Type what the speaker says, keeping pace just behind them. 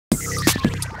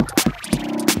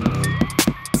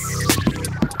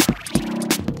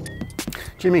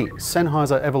Jimmy,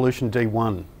 Sennheiser Evolution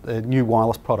D1, the new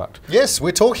wireless product. Yes,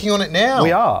 we're talking on it now.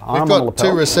 We are. We've got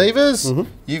two receivers.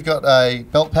 You've got a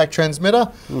belt pack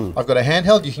transmitter. I've got a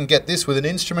handheld. You can get this with an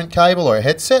instrument cable or a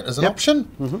headset as an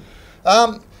option.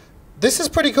 This is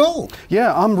pretty cool.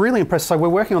 Yeah, I'm really impressed. So we're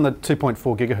working on the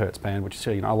 2.4 gigahertz band, which is,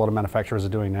 a lot of manufacturers are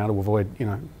doing now to avoid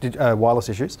wireless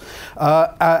issues.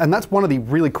 And that's one of the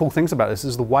really cool things about this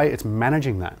is the way it's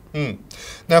managing that.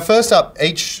 Now, first up,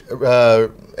 each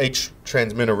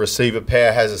transmitter receiver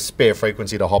pair has a spare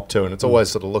frequency to hop to, and it's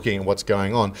always sort of looking at what's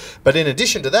going on. But in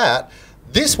addition to that,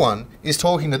 this one is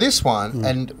talking to this one,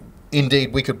 and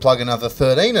indeed, we could plug another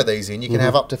 13 of these in. You can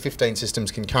have up to 15 systems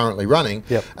concurrently running.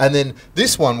 And then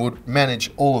this one would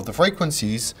manage all of the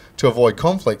frequencies to avoid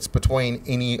conflicts between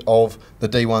any of the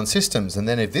D1 systems. And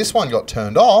then if this one got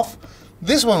turned off,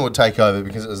 this one would take over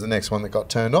because it was the next one that got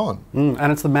turned on.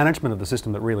 And it's the management of the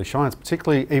system that really shines,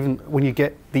 particularly even when you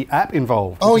get the app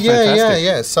involved. Oh,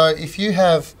 yeah. So if you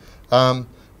have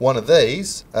one of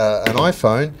these, an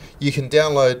iPhone, you can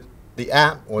download the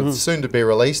app, or the soon-to-be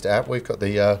released app. We've got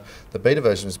the beta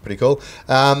version, is pretty cool.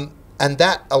 And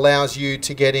that allows you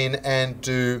to get in and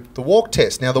do the walk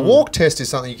test. Now, the walk test is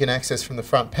something you can access from the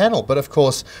front panel, but of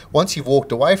course, once you've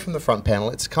walked away from the front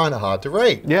panel, it's kind of hard to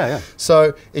read.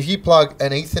 So if you plug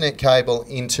an Ethernet cable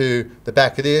into the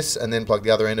back of this and then plug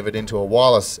the other end of it into a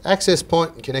wireless access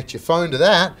point and connect your phone to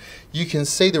that, you can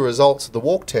see the results of the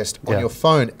walk test on your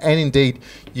phone. And indeed,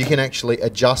 you can actually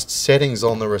adjust settings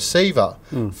on the receiver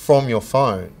from your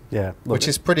phone. Which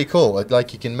is pretty cool.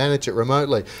 Like, you can manage it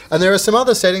remotely. And there are some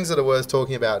other settings that are worth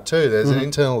talking about too. There's an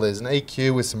internal, there's an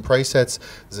EQ with some presets,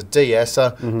 there's a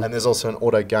de-esser, and there's also an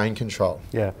auto gain control.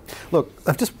 Look,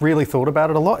 I've just really thought about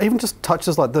it a lot. Even just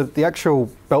touches like the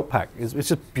actual belt pack, it's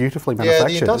just beautifully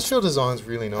manufactured. Yeah, the industrial design's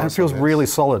really nice. And it feels really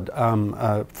solid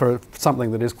for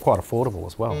something that is quite affordable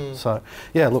as well. So,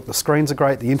 yeah, look, the screens are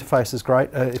great, the interface is great.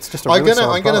 It's just a really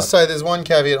solid I'm going to say there's one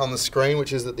caveat on the screen,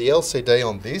 which is that the LCD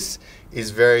on this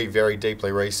is very, very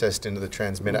deeply recessed into the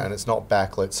transmitter, and it's not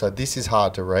backlit, so this is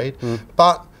hard to read.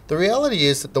 But the reality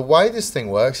is that the way this thing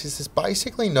works is there's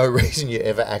basically no reason you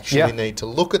ever actually need to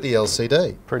look at the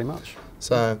LCD. Pretty much.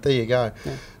 So there you go.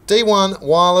 D1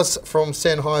 wireless from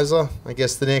Sennheiser, I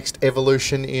guess the next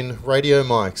evolution in radio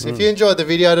mics. If you enjoyed the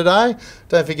video today,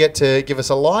 don't forget to give us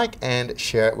a like and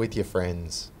share it with your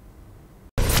friends.